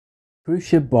Cruise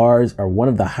ship bars are one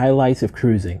of the highlights of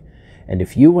cruising, and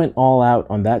if you went all out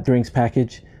on that drinks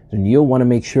package, then you'll want to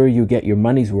make sure you get your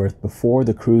money's worth before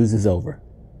the cruise is over.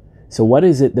 So what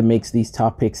is it that makes these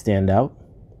top picks stand out?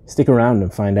 Stick around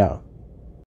and find out.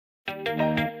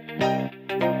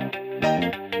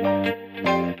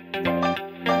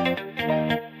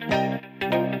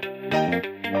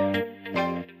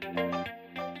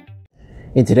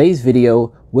 In today's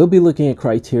video, we'll be looking at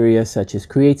criteria such as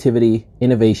creativity,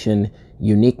 innovation,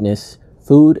 uniqueness,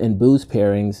 food and booze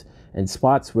pairings, and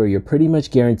spots where you're pretty much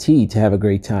guaranteed to have a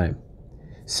great time.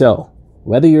 So,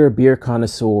 whether you're a beer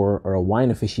connoisseur or a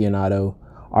wine aficionado,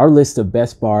 our list of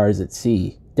best bars at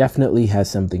sea definitely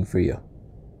has something for you.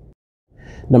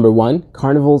 Number 1,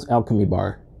 Carnival's Alchemy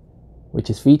Bar, which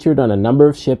is featured on a number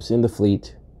of ships in the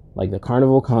fleet, like the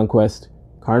Carnival Conquest,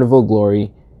 Carnival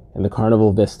Glory, and the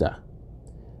Carnival Vista.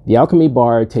 The Alchemy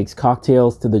Bar takes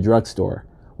cocktails to the drugstore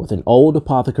with an old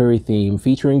apothecary theme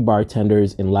featuring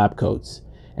bartenders in lab coats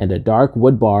and a dark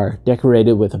wood bar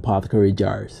decorated with apothecary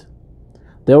jars.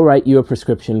 They'll write you a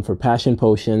prescription for passion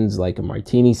potions like a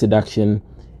martini seduction,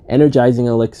 energizing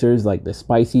elixirs like the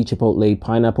spicy chipotle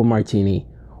pineapple martini,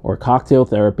 or cocktail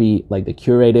therapy like the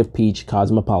curative peach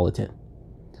cosmopolitan.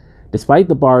 Despite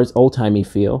the bar's old-timey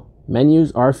feel,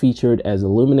 menus are featured as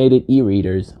illuminated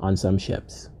e-readers on some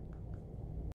ships.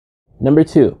 Number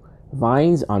 2,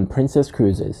 Vines on Princess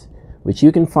Cruises, which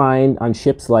you can find on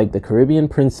ships like the Caribbean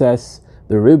Princess,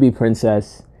 the Ruby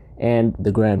Princess, and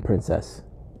the Grand Princess.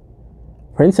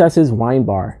 Princess's Wine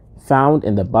Bar, found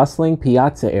in the bustling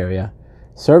Piazza area,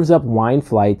 serves up wine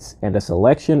flights and a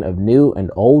selection of new and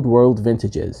old world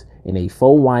vintages in a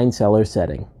full wine cellar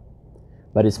setting.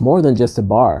 But it's more than just a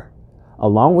bar.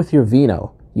 Along with your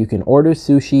vino, you can order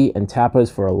sushi and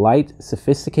tapas for a light,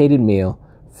 sophisticated meal,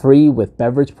 free with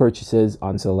beverage purchases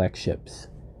on select ships.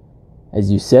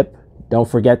 As you sip, don't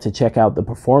forget to check out the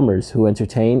performers who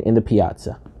entertain in the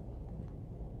Piazza.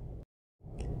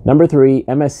 Number 3,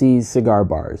 MSC's Cigar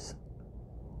Bars.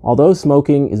 Although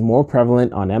smoking is more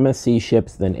prevalent on MSC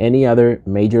ships than any other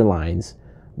major lines,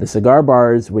 the cigar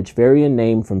bars, which vary in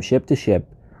name from ship to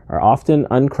ship, are often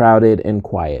uncrowded and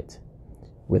quiet.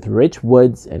 With rich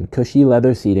woods and cushy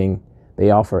leather seating, they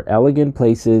offer elegant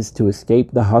places to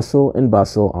escape the hustle and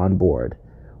bustle on board,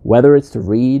 whether it's to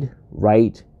read,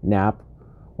 write, nap,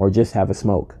 or just have a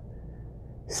smoke.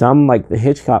 Some, like the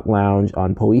Hitchcock Lounge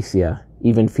on Poesia,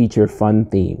 even feature fun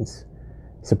themes.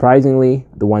 Surprisingly,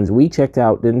 the ones we checked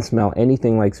out didn't smell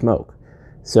anything like smoke,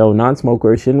 so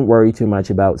non-smokers shouldn't worry too much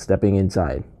about stepping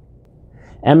inside.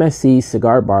 MSC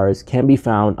cigar bars can be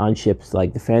found on ships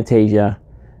like the Fantasia,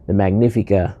 the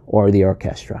Magnifica, or the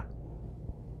Orchestra.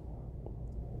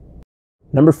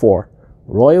 Number 4,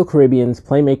 Royal Caribbean's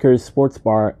Playmakers Sports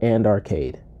Bar and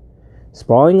Arcade.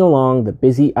 Sprawling along the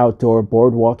busy outdoor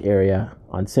boardwalk area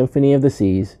on Symphony of the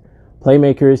Seas,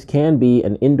 Playmakers can be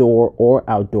an indoor or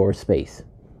outdoor space.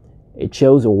 It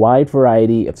shows a wide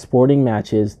variety of sporting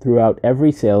matches throughout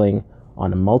every sailing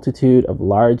on a multitude of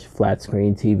large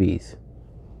flat-screen TVs.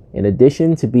 In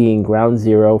addition to being ground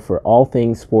zero for all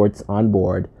things sports on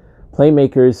board,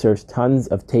 Playmakers serves tons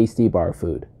of tasty bar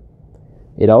food.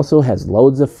 It also has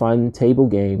loads of fun table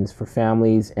games for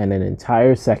families and an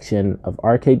entire section of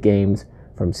arcade games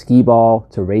from skee-ball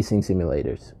to racing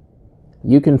simulators.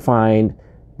 You can find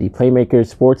the Playmakers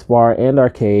Sports Bar and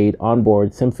Arcade on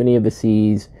board Symphony of the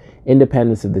Seas,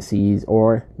 Independence of the Seas,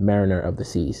 or Mariner of the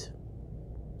Seas.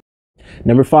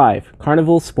 Number 5,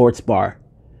 Carnival Sports Bar.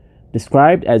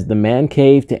 Described as the man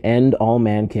cave to end all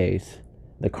man caves,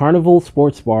 the Carnival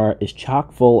Sports Bar is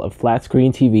chock full of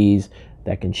flat-screen TVs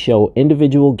that can show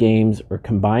individual games or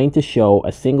combine to show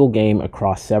a single game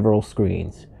across several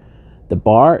screens. The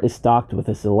bar is stocked with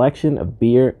a selection of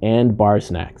beer and bar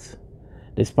snacks.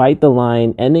 Despite the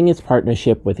line ending its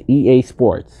partnership with EA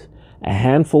Sports, a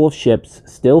handful of ships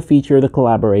still feature the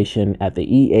collaboration at the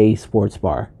EA Sports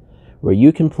Bar, where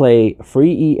you can play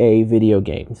free EA video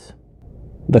games.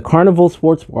 The Carnival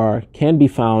Sports Bar can be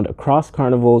found across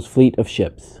Carnival's fleet of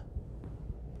ships.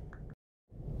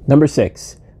 Number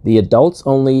 6, the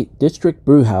adults-only District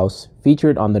Brewhouse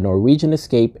featured on the Norwegian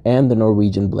Escape and the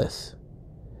Norwegian Bliss.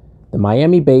 The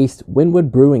Miami-based Wynwood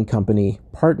Brewing Company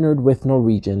partnered with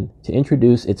Norwegian to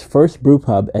introduce its first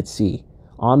brewpub at sea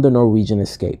on the Norwegian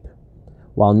Escape.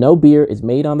 While no beer is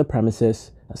made on the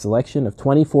premises, a selection of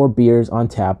 24 beers on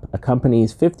tap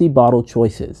accompanies 50 bottle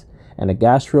choices and a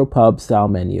gastropub-style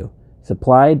menu,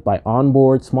 supplied by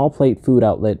onboard small plate food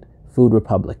outlet Food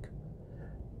Republic.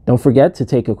 Don't forget to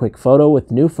take a quick photo with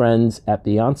new friends at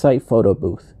the on-site photo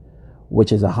booth,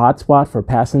 which is a hotspot for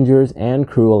passengers and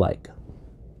crew alike.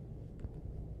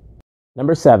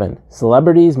 Number 7.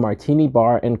 Celebrities Martini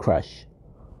Bar and Crush.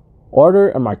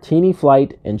 Order a martini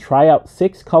flight and try out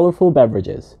 6 colorful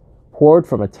beverages, poured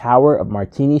from a tower of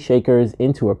martini shakers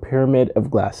into a pyramid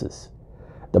of glasses.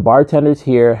 The bartenders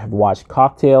here have watched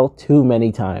Cocktail too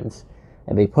many times,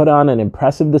 and they put on an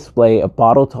impressive display of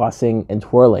bottle tossing and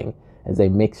twirling as they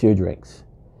mix your drinks.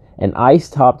 An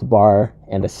ice-topped bar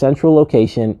and a central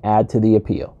location add to the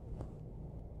appeal.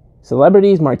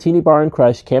 Celebrities Martini Bar and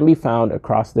Crush can be found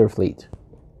across their fleet.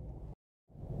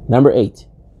 Number 8.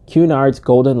 Cunard's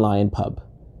Golden Lion Pub.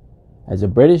 As a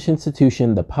British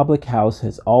institution, the public house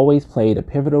has always played a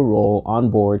pivotal role on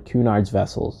board Cunard's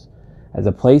vessels, as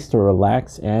a place to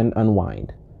relax and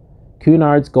unwind.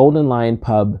 Cunard's Golden Lion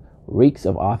Pub reeks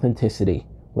of authenticity,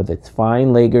 with its fine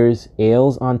lagers,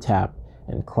 ales on tap,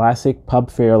 and classic pub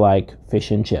fare-like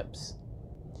fish and chips.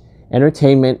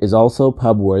 Entertainment is also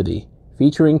pub-worthy,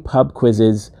 featuring pub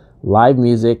quizzes, live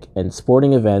music, and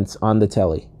sporting events on the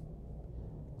telly.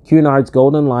 Cunard's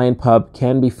Golden Lion Pub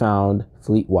can be found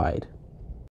fleet-wide.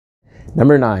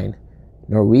 Number 9.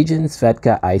 Norwegian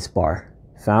Svedka Ice Bar,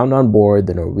 found on board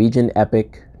the Norwegian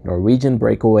Epic, Norwegian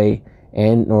Breakaway,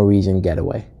 and Norwegian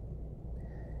Getaway.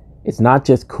 It's not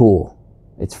just cool,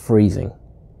 it's freezing.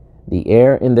 The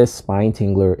air in this spine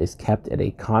tingler is kept at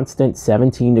a constant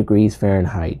 17 degrees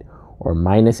Fahrenheit or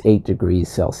minus 8 degrees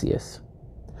Celsius.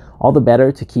 All the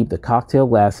better to keep the cocktail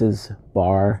glasses,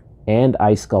 bar, and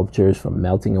ice sculptures from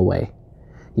melting away.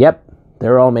 Yep,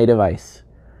 they're all made of ice.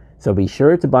 So be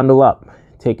sure to bundle up,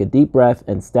 take a deep breath,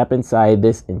 and step inside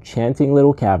this enchanting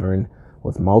little cavern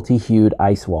with multi-hued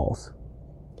ice walls.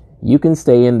 You can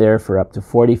stay in there for up to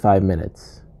 45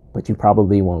 minutes, but you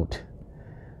probably won't.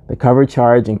 The cover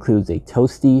charge includes a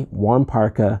toasty, warm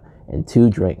parka and 2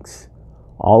 drinks,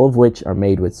 all of which are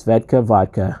made with Svedka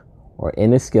vodka or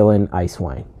Inniskillen ice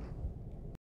wine.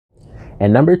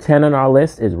 And number 10 on our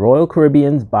list is Royal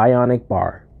Caribbean's Bionic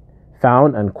Bar,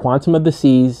 found on Quantum of the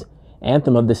Seas,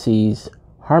 Anthem of the Seas,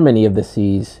 Harmony of the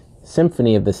Seas,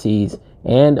 Symphony of the Seas,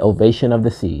 and Ovation of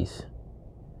the Seas.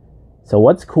 So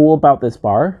what's cool about this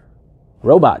bar?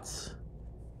 Robots.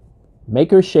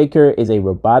 Maker Shaker is a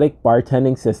robotic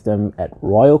bartending system at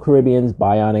Royal Caribbean's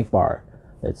Bionic Bar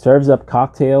that serves up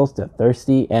cocktails to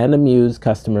thirsty and amused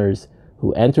customers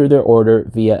who enter their order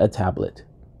via a tablet.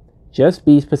 Just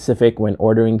be specific when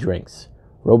ordering drinks.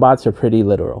 Robots are pretty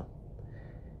literal.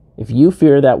 If you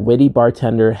fear that witty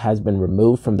bartender has been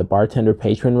removed from the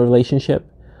bartender-patron relationship,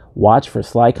 watch for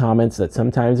sly comments that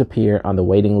sometimes appear on the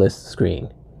waiting list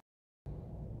screen.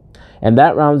 And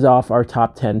that rounds off our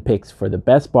top 10 picks for the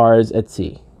best bars at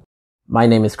sea. My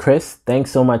name is Chris.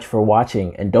 Thanks so much for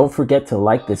watching, and don't forget to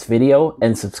like this video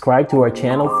and subscribe to our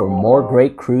channel for more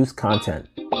great cruise content.